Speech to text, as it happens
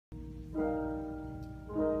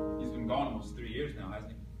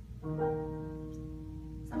hasn't he?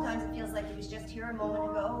 Sometimes it feels like he was just here a moment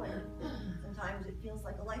ago, and sometimes it feels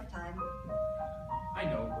like a lifetime. I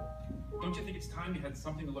know, but don't you think it's time you had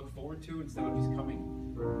something to look forward to instead of just coming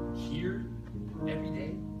here every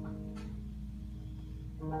day?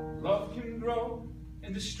 Love can grow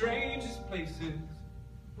in the strangest places.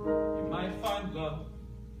 You might find love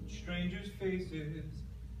in strangers' faces,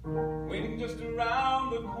 waiting just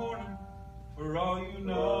around the corner for all you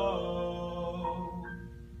know.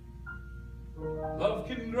 Love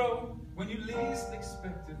can grow when you least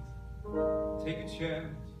expect it. Take a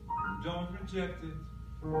chance, don't reject it.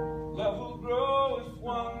 Love will grow if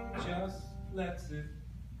one just lets it.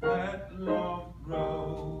 Let love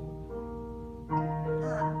grow.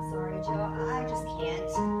 I'm sorry, Joe, I just can't.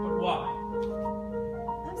 But why?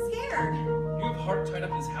 I'm scared. You have heart tied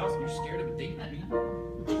up in this house and you're scared of a date with me?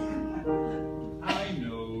 I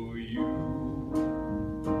know you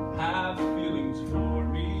have feelings for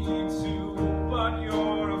me too, but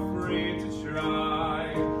you're afraid to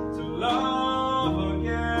try to love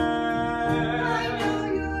again. I know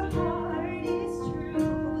your heart is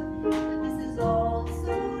true, but this is all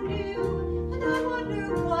so new, and I wonder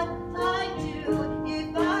what I'd do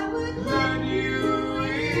if I would let you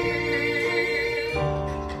in.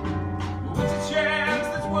 What's a chance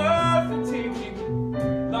that's worth the taking?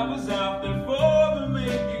 Love is out there for the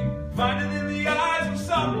making. Find it in the eyes of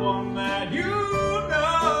someone that you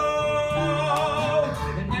know.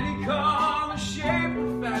 In any color, shape,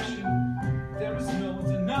 or fashion, there is no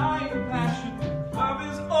denying passion. Love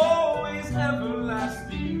is always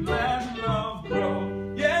everlasting. Let love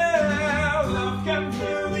grow. Yeah, love can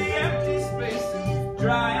fill the empty spaces,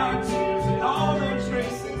 dry our tears and all their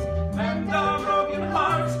traces, mend our broken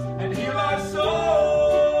hearts and heal our souls.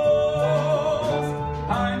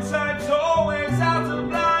 Hindsight's always out to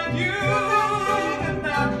blind you, and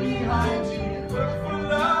not behind you. Look for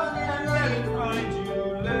love and let it find you.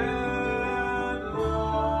 Let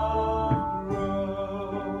love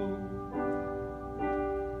grow.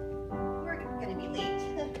 We're gonna be late.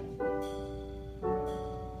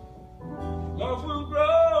 Love will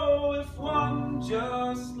grow if one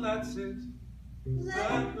just lets it.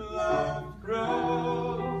 Let love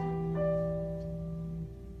grow.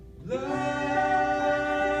 Let